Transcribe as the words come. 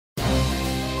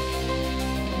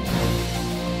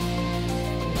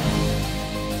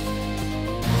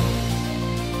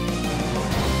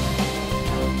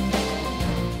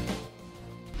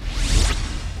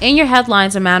In your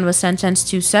headlines, a man was sentenced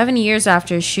to 7 years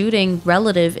after shooting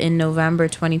relative in November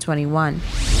 2021.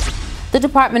 The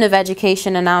Department of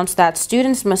Education announced that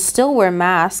students must still wear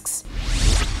masks.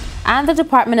 And the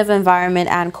Department of Environment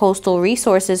and Coastal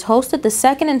Resources hosted the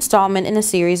second installment in a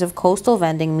series of coastal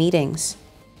vending meetings.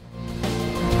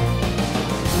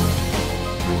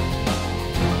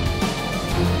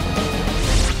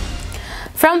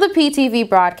 From the PTV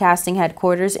Broadcasting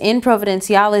Headquarters in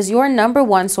Providenciales, your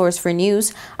 #1 source for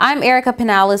news, I'm Erica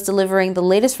Pinales, delivering the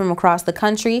latest from across the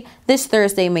country this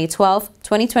Thursday, May 12,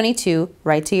 2022,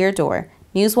 right to your door.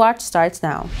 Newswatch starts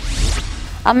now.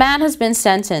 A man has been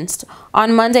sentenced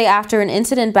on Monday after an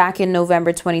incident back in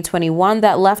November 2021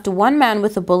 that left one man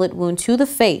with a bullet wound to the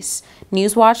face.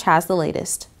 Newswatch has the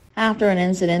latest. After an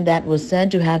incident that was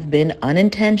said to have been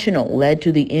unintentional led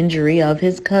to the injury of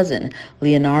his cousin,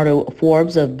 Leonardo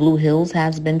Forbes of Blue Hills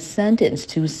has been sentenced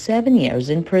to 7 years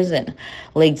in prison.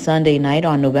 Late Sunday night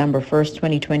on November 1st,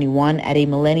 2021, at a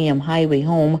Millennium Highway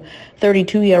home,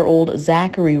 32-year-old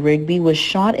Zachary Rigby was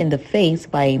shot in the face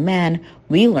by a man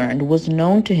we learned was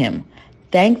known to him.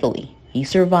 Thankfully, he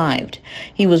survived.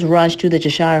 He was rushed to the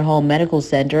Cheshire Hall Medical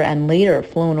Center and later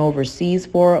flown overseas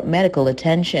for medical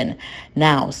attention.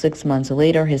 Now, 6 months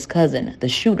later, his cousin, the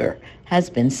shooter, has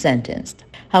been sentenced.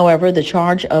 However, the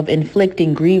charge of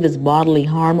inflicting grievous bodily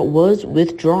harm was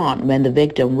withdrawn when the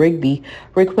victim, Rigby,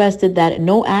 requested that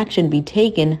no action be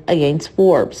taken against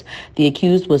Forbes. The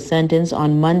accused was sentenced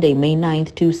on Monday, May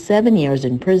 9th, to 7 years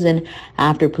in prison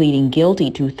after pleading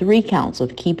guilty to 3 counts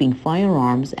of keeping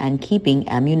firearms and keeping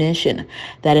ammunition.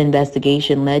 That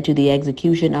investigation led to the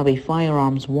execution of a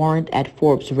firearms warrant at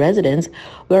Forbes' residence,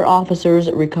 where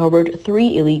officers recovered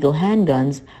 3 illegal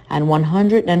handguns and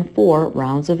 104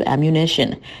 rounds of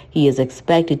ammunition. He is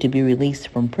expected to be released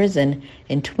from prison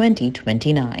in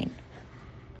 2029.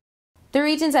 The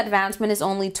region's advancement is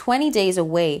only 20 days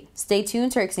away. Stay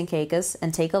tuned, Turks and Caicos,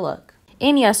 and take a look.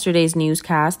 In yesterday's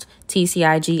newscast,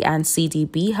 TCIG and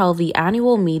CDB held the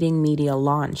annual meeting media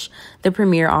launch. The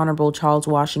Premier Honorable Charles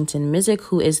Washington Mizik,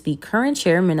 who is the current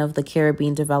chairman of the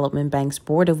Caribbean Development Bank's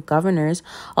Board of Governors,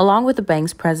 along with the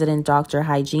bank's president, Dr.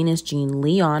 Hygienist Jean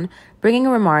Leon, bringing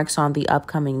remarks on the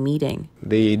upcoming meeting.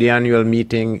 The annual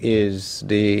meeting is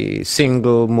the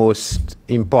single most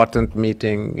important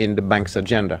meeting in the bank's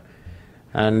agenda.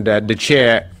 And the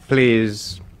chair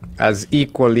plays as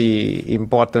equally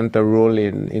important a role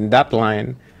in that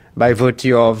line by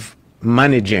virtue of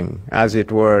managing, as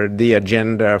it were, the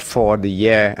agenda for the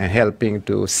year and helping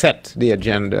to set the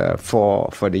agenda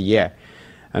for the year.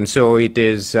 And so it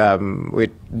is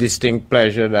with distinct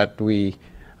pleasure that we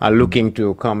are looking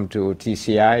to come to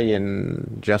TCI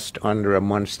in just under a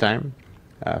month's time,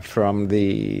 from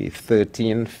the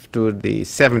 13th to the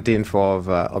 17th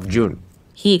of June.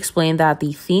 He explained that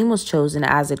the theme was chosen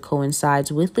as it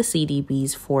coincides with the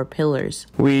CDB's 4 pillars.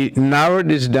 We narrowed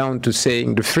this down to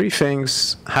saying the 3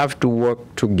 things have to work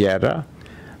together,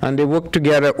 and they work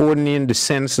together only in the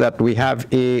sense that we have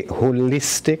a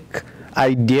holistic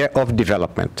idea of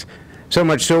development. So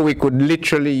much so we could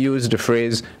literally use the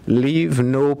phrase, leave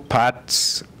no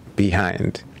paths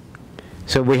behind.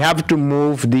 So we have to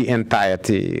move the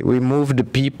entirety. We move the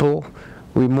people,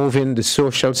 we move in the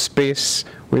social space,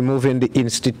 we move in the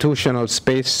institutional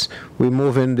space, we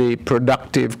move in the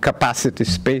productive capacity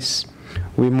space,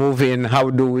 we move in how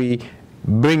do we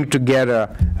bring together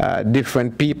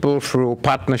different people through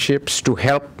partnerships to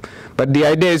help. But the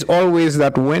idea is always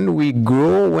that when we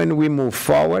grow, when we move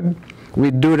forward,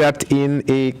 we do that in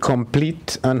a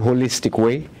complete and holistic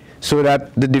way so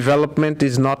that the development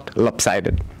is not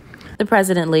lopsided. The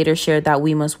president later shared that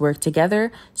we must work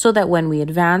together so that when we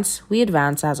advance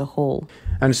as a whole.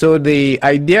 And so the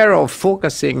idea of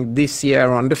focusing this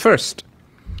year on the first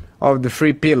of the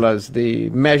 3 pillars, the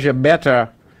measure better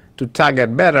to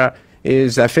target better,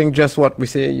 is I think just what we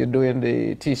say you do in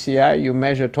the TCI, you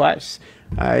measure twice.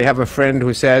 I have a friend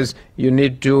who says you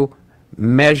need to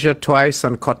measure twice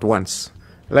and cut once.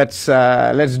 Let's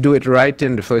do it right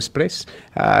in the first place.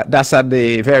 That's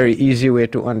a very easy way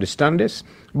to understand this.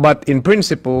 But in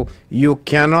principle, you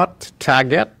cannot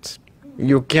target,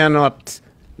 you cannot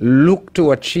look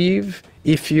to achieve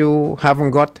if you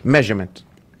haven't got measurement.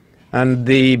 And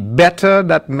the better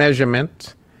that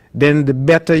measurement, then the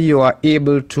better you are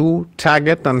able to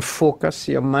target and focus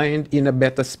your mind in a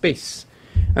better space.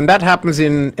 And that happens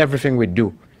in everything we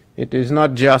do. It is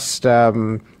not just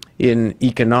in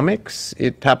economics,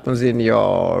 it happens in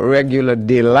your regular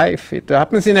day life, it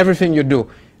happens in everything you do.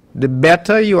 The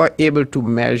better you are able to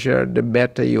measure, the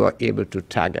better you are able to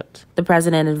target. The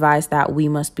president advised that we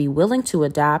must be willing to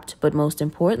adapt, but most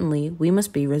importantly, we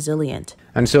must be resilient.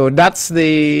 And so that's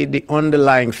the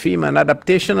underlying theme. And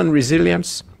adaptation and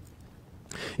resilience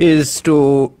is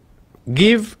to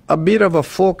give a bit of a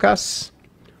focus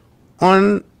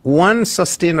on one,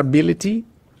 sustainability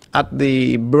at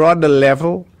the broader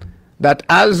level, that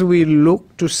as we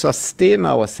look to sustain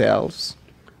ourselves,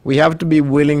 we have to be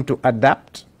willing to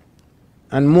adapt,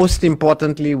 and most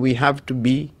importantly, we have to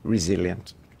be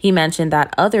resilient. He mentioned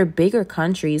that other bigger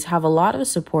countries have a lot of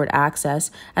support access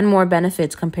and more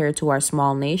benefits compared to our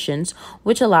small nations,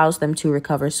 which allows them to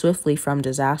recover swiftly from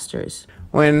disasters.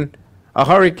 When a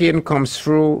hurricane comes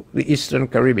through the Eastern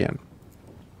Caribbean,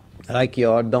 like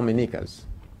your Dominicas,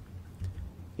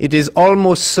 it is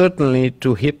almost certainly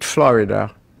to hit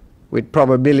Florida with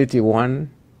probability 1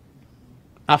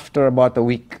 after about a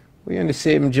week. We're in the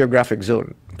same geographic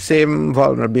zone, same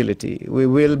vulnerability. We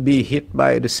will be hit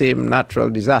by the same natural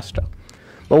disaster.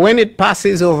 But when it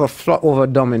passes over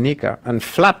Dominica and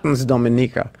flattens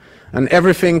Dominica, and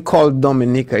everything called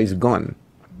Dominica is gone,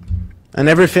 and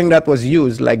everything that was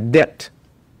used like debt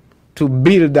to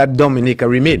build that Dominica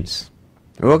remains.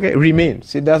 Okay,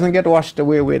 remains. It doesn't get washed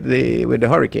away with the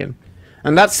hurricane.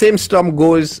 And that same storm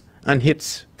goes and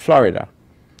hits Florida.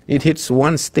 It hits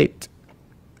one state.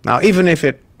 Now, even if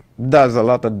it does a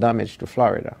lot of damage to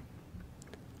Florida,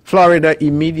 Florida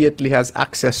immediately has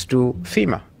access to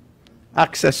FEMA,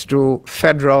 access to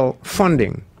federal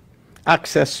funding,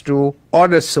 access to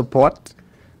other support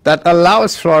that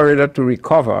allows Florida to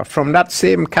recover from that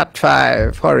same Cat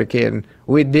 5 hurricane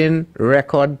within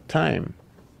record time.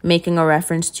 Making a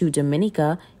reference to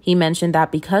Dominica, he mentioned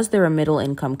that because they're a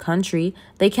middle-income country,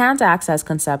 they can't access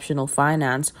conceptual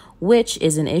finance, which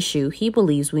is an issue he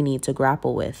believes we need to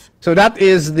grapple with. So that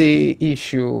is the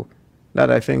issue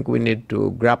that I think we need to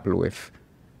grapple with.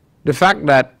 The fact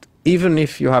that even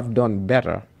if you have done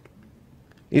better,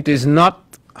 it is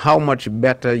not how much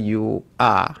better you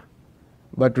are,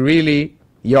 but really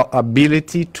your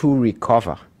ability to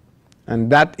recover.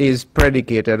 And that is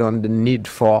predicated on the need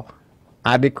for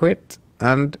adequate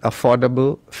and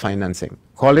affordable financing.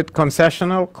 Call it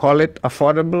concessional, call it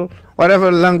affordable,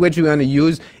 whatever language you want to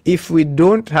use. If we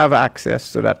don't have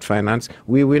access to that finance,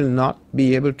 we will not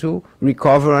be able to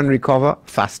recover and recover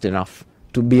fast enough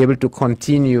to be able to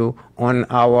continue on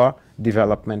our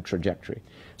development trajectory.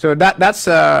 So that's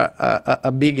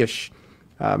a biggish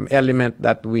element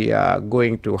that we are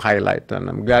going to highlight, and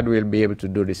I'm glad we'll be able to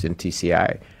do this in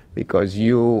TCI, because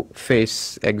you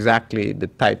face exactly the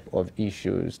type of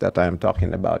issues that I'm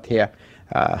talking about here.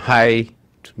 High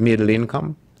to middle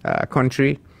income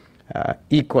country,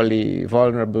 equally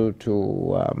vulnerable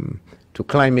to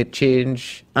climate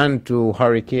change and to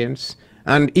hurricanes,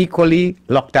 and equally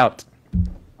locked out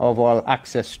of all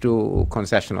access to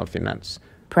concessional finance.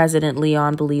 President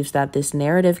Leon believes that this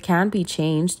narrative can be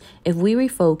changed if we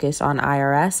refocus on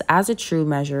IRS as a true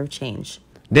measure of change.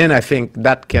 Then I think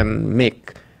that can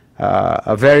make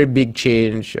a very big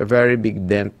change, a very big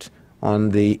dent on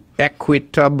the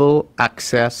equitable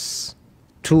access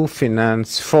to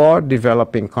finance for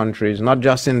developing countries, not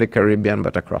just in the Caribbean,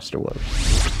 but across the world.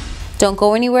 Don't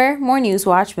go anywhere. More News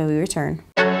Watch when we return.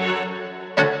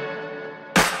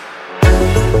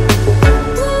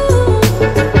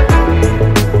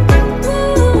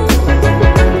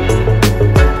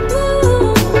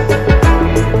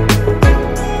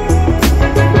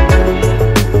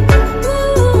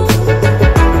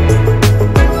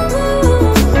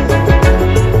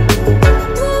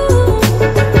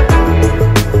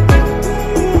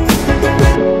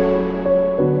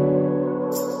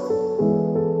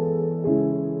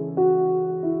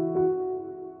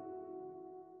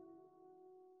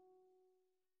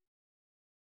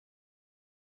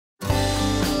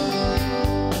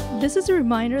 This is a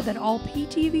reminder that all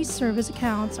PTV service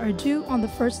accounts are due on the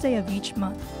first day of each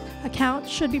month. Accounts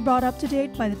should be brought up to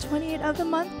date by the 28th of the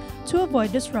month to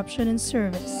avoid disruption in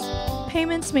service.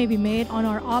 Payments may be made on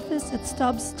our office at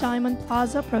Stubbs Diamond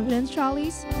Plaza,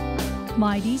 Providenciales,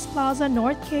 Mides Plaza,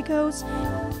 North Caicos,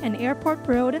 and Airport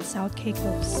Road in South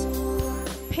Caicos.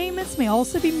 Payments may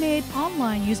also be made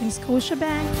online using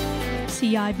Scotiabank,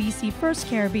 CIBC First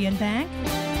Caribbean Bank,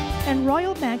 and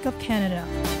Royal Bank of Canada.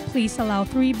 Please allow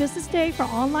 3 business days for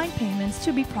online payments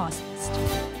to be processed.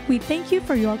 We thank you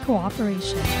for your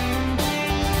cooperation.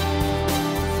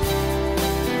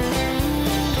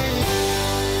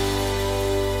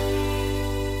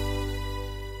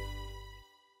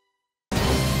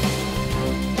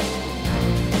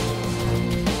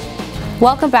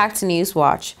 Welcome back to News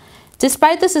Watch.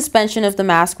 Despite the suspension of the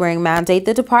mask-wearing mandate,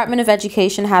 the Department of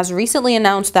Education has recently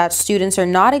announced that students are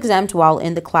not exempt while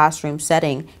in the classroom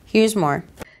setting. Here's more.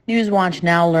 Newswatch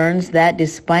now learns that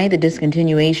despite the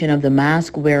discontinuation of the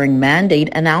mask-wearing mandate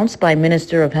announced by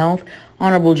Minister of Health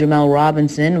Honorable Jamel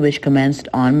Robinson, which commenced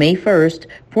on May 1st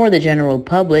for the general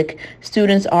public,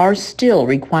 students are still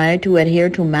required to adhere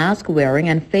to mask-wearing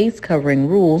and face-covering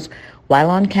rules while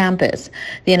on campus.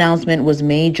 The announcement was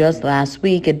made just last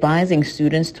week, advising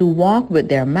students to walk with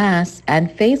their masks and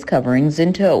face coverings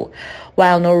in tow.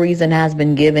 While no reason has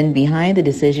been given behind the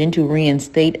decision to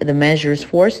reinstate the measures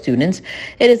for students,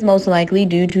 it is most likely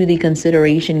due to the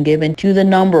consideration given to the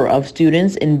number of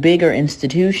students in bigger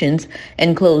institutions,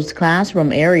 enclosed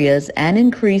classroom areas, and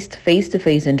increased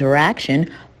face-to-face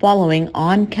interaction following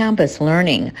on-campus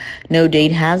learning. No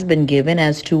date has been given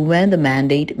as to when the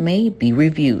mandate may be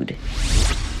reviewed.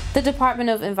 The Department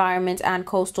of Environment and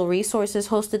Coastal Resources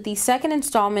hosted the second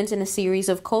installment in a series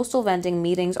of coastal vending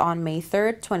meetings on May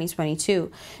 3rd,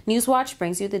 2022. Newswatch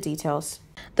brings you the details.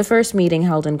 The first meeting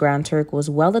held in Grand Turk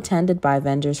was well attended by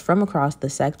vendors from across the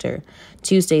sector.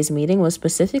 Tuesday's meeting was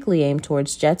specifically aimed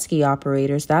towards jet ski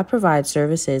operators that provide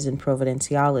services in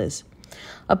Providenciales.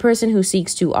 A person who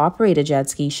seeks to operate a jet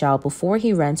ski shall, before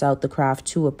he rents out the craft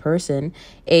to a person,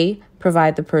 A.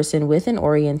 provide the person with an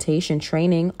orientation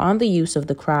training on the use of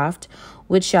the craft,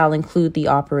 which shall include the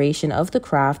operation of the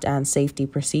craft and safety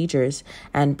procedures,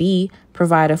 and B.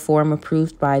 provide a form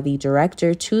approved by the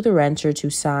director to the renter to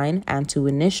sign and to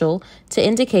initial to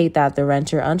indicate that the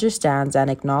renter understands and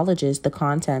acknowledges the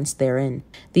contents therein.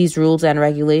 These rules and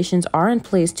regulations are in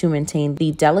place to maintain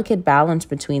the delicate balance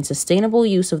between sustainable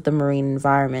use of the marine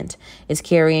environment, its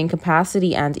carrying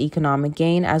capacity and economic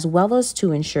gain, as well as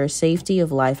to ensure safety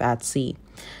of life at sea.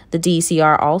 The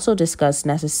DCR also discussed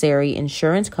necessary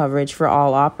insurance coverage for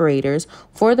all operators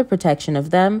for the protection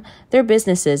of them, their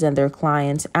businesses, and their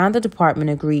clients, and the department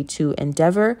agreed to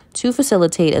endeavor to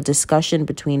facilitate a discussion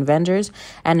between vendors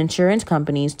and insurance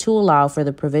companies to allow for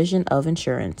the provision of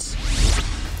insurance.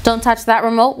 Don't touch that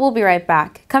remote, we'll be right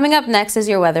back. Coming up next is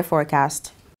your weather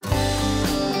forecast.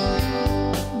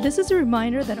 This is a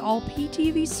reminder that all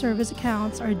PTV service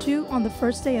accounts are due on the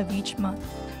first day of each month.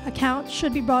 Accounts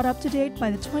should be brought up to date by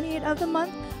the 28th of the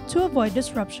month to avoid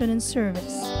disruption in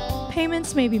service.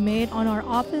 Payments may be made on our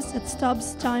office at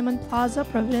Stubbs Diamond Plaza,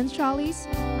 Providenciales,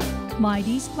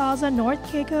 Mides Plaza, North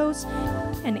Caicos,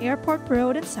 and Airport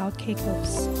Road in South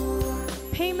Caicos.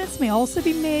 Payments may also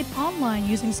be made online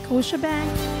using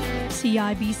Scotiabank,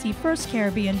 CIBC First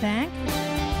Caribbean Bank,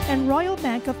 and Royal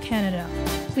Bank of Canada.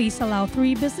 Please allow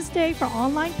 3 business days for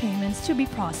online payments to be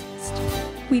processed.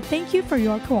 We thank you for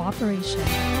your cooperation.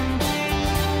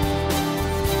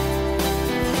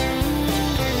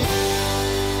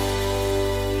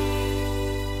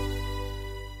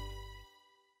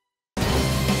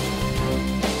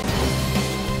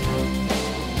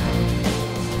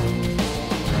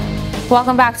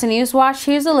 Welcome back to Newswatch.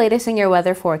 Here's the latest in your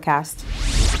weather forecast.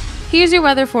 Here's your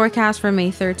weather forecast for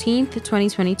May 13th,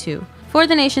 2022. For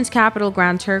the nation's capital,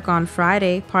 Grand Turk, on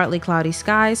Friday, partly cloudy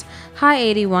skies, high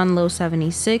 81, low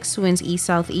 76, winds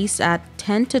east-southeast at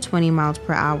 10 to 20 miles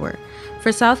per hour.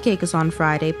 For South Caicos on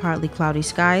Friday, partly cloudy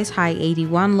skies, high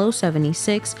 81, low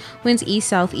 76, winds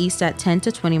east-southeast at 10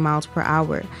 to 20 miles per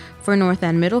hour. For North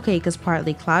and Middle Caicos,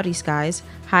 partly cloudy skies,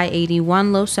 high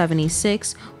 81, low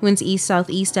 76, winds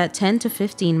east-southeast at 10 to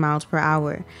 15 miles per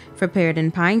hour. For Pared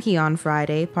and Pine Key on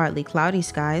Friday, partly cloudy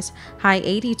skies, high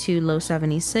 82, low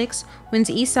 76,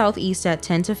 winds east-southeast at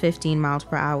 10 to 15 miles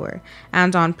per hour.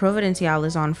 And on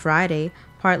Providenciales on Friday,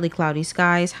 partly cloudy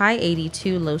skies, high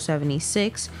 82, low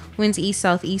 76, winds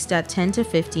east-southeast at 10 to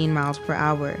 15 miles per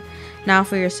hour. Now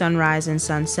for your sunrise and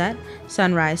sunset.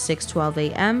 Sunrise 6:12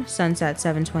 a.m., sunset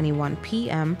 7:21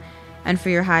 p.m. And for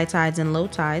your high tides and low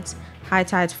tides, high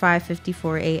tides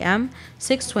 5:54 a.m.,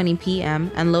 6:20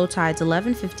 p.m., and low tides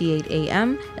 11:58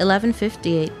 a.m.,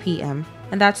 11:58 p.m.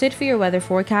 And that's it for your weather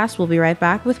forecast. We'll be right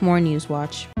back with more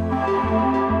Newswatch.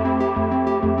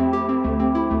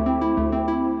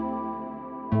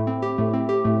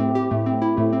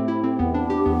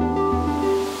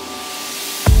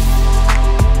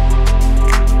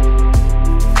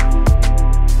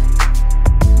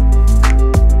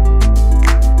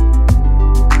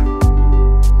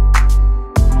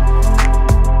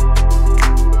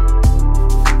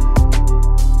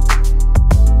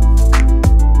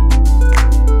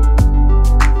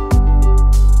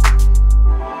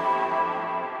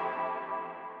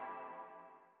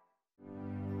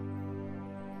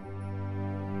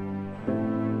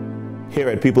 Here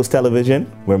at People's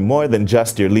Television, we're more than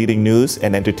just your leading news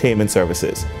and entertainment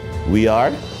services. We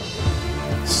are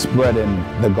spreading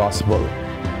the gospel.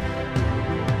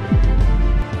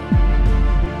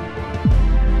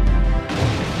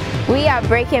 We are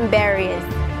breaking barriers.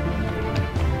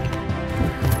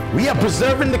 We are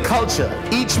preserving the culture.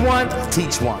 Each one,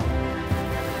 teach one.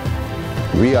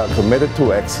 We are committed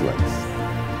to excellence.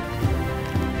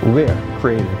 We're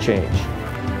creating change.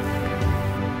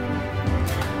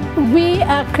 We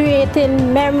are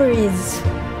creating memories.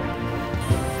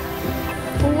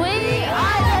 We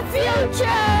are the future!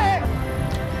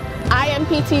 I am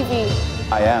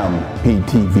PTV. I am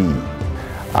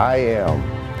PTV. I am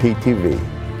PTV.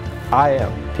 I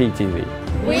am PTV.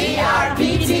 We are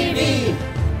PTV.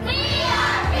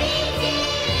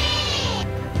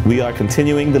 We are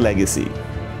continuing the legacy.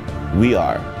 We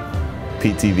are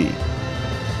PTV.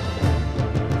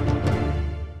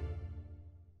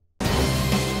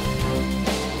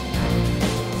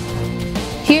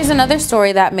 Here's another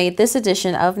story that made this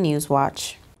edition of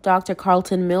Newswatch. Dr.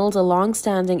 Carlton Mills, a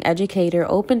long-standing educator,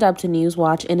 opened up to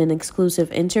Newswatch in an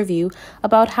exclusive interview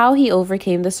about how he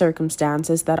overcame the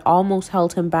circumstances that almost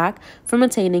held him back from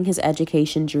attaining his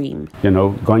education dream. You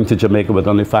know, going to Jamaica with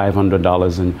only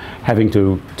 $500 and having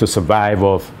to survive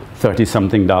off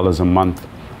 $30-something a month,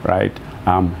 right?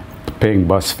 Paying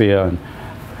bus fare. And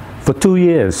for 2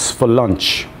 years, for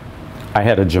lunch, I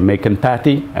had a Jamaican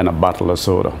patty and a bottle of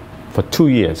soda. For 2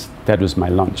 years, that was my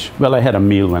lunch. Well, I had a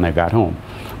meal when I got home.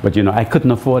 But, you know, I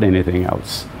couldn't afford anything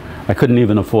else. I couldn't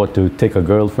even afford to take a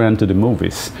girlfriend to the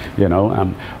movies, you know.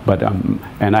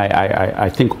 And I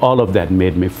think all of that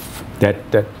made me,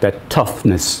 that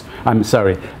toughness,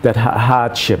 that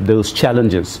hardship, those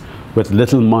challenges with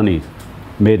little money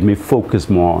made me focus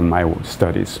more on my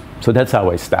studies. So that's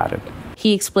how I started.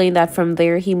 He explained that from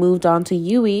there he moved on to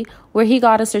UWI, where he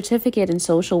got a certificate in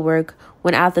social work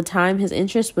when at the time his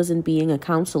interest was in being a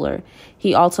counselor.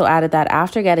 He also added that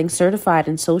after getting certified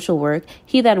in social work,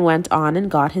 he then went on and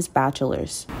got his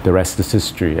bachelor's. The rest is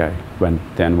history. I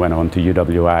then went on to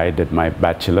UWI, did my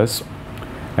bachelor's,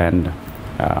 and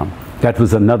that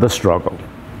was another struggle.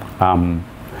 I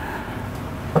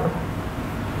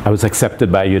was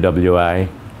accepted by UWI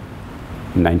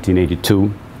in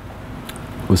 1982.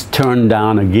 Was turned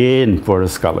down again for a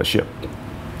scholarship,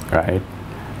 right?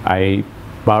 I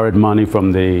borrowed money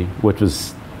from what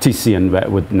was TC Invest,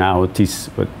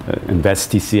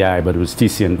 Invest TCI, but it was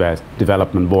TC Invest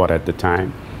Development Board at the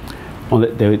time.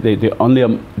 They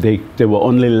were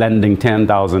only lending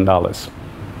 $10,000,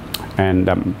 and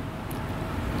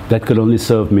that could only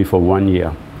serve me for 1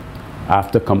 year.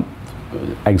 After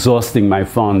exhausting my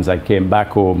funds, I came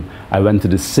back home. I went to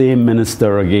the same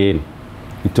minister again.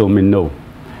 He told me no.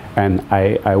 And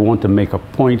I want to make a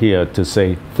point here to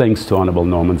say thanks to Honorable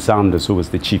Norman Saunders, who was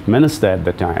the chief minister at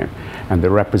the time, and the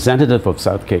representative of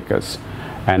South Caicos.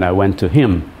 And I went to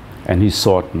him, and he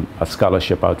sought a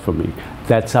scholarship out for me.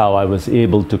 That's how I was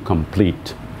able to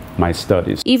complete my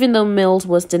studies. Even though Mills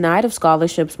was denied of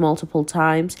scholarships multiple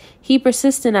times, he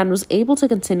persisted and was able to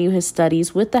continue his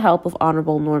studies with the help of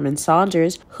Honorable Norman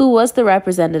Saunders, who was the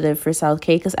representative for South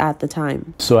Caicos at the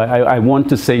time. So I want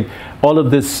to say all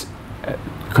of this,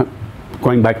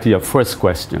 going back to your first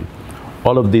question,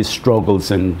 all of these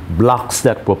struggles and blocks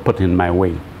that were put in my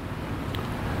way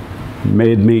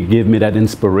gave me that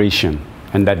inspiration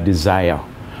and that desire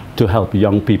to help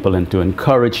young people and to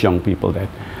encourage young people that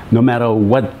no matter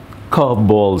what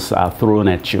curveballs are thrown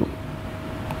at you,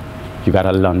 you got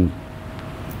to learn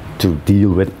to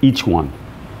deal with each one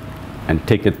and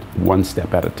take it one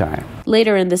step at a time.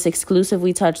 Later in this exclusive,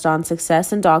 we touched on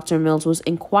success, and Dr. Mills was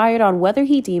inquired on whether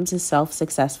he deems himself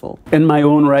successful. In my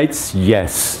own rights,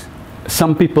 yes.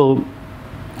 Some people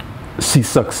see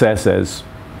success as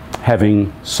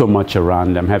having so much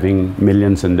around them, having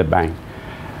millions in the bank.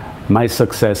 My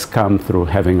success comes through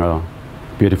having a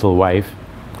beautiful wife,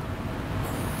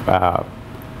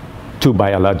 2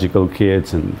 biological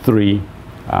kids, and 3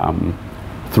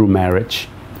 through marriage,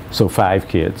 so 5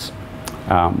 kids.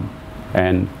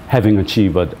 And having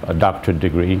achieved a doctorate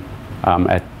degree,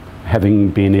 at having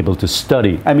been able to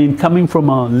study. I mean, coming from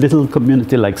a little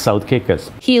community like South Caicos.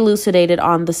 He elucidated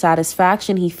on the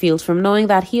satisfaction he feels from knowing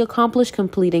that he accomplished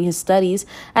completing his studies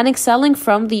and excelling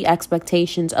from the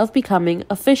expectations of becoming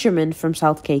a fisherman from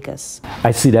South Caicos.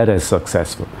 I see that as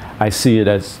successful. I see it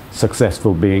as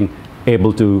successful being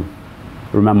able to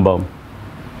remember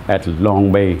at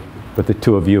Long Bay with the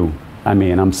 2 of you. I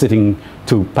mean, I'm sitting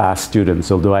 2 past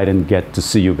students, although I didn't get to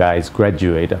see you guys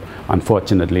graduate.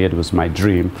 Unfortunately, it was my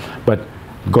dream. But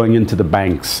going into the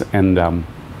banks and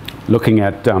looking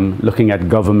at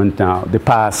government now, the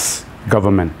past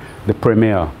government, the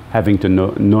premier, having to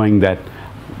knowing that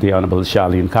the Honorable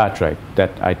Charlene Cartwright,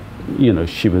 that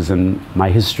she was in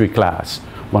my history class,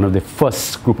 one of the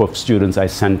first group of students I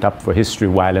sent up for history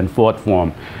while in 4th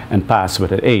form and passed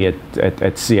with an A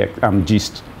at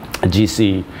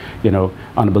GC,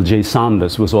 Honorable Jay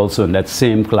Saunders was also in that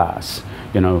same class.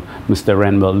 Mr.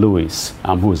 Renwell Lewis,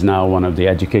 who is now one of the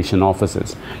education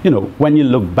officers. When you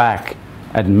look back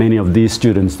at many of these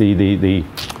students, the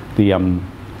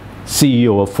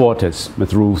CEO of Fortis,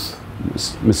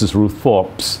 Mrs. Ruth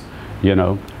Forbes,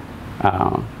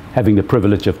 having the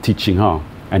privilege of teaching her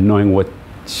and knowing what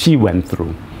she went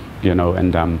through,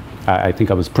 and I think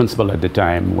I was principal at the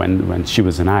time when she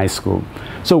was in high school.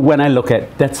 So when I look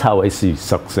at, that's how I see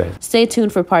success. Stay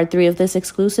tuned for part 3 of this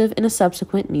exclusive in a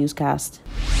subsequent newscast.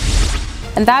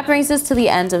 And that brings us to the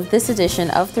end of this edition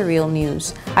of The Real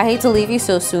News. I hate to leave you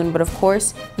so soon, but of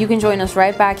course, you can join us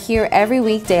right back here every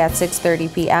weekday at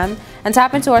 6:30 p.m. and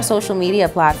tap into our social media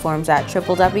platforms at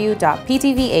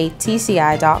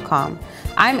www.ptv8tci.com.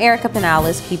 I'm Erica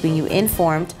Pinales, keeping you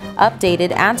informed,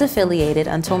 updated, and affiliated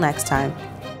until next time.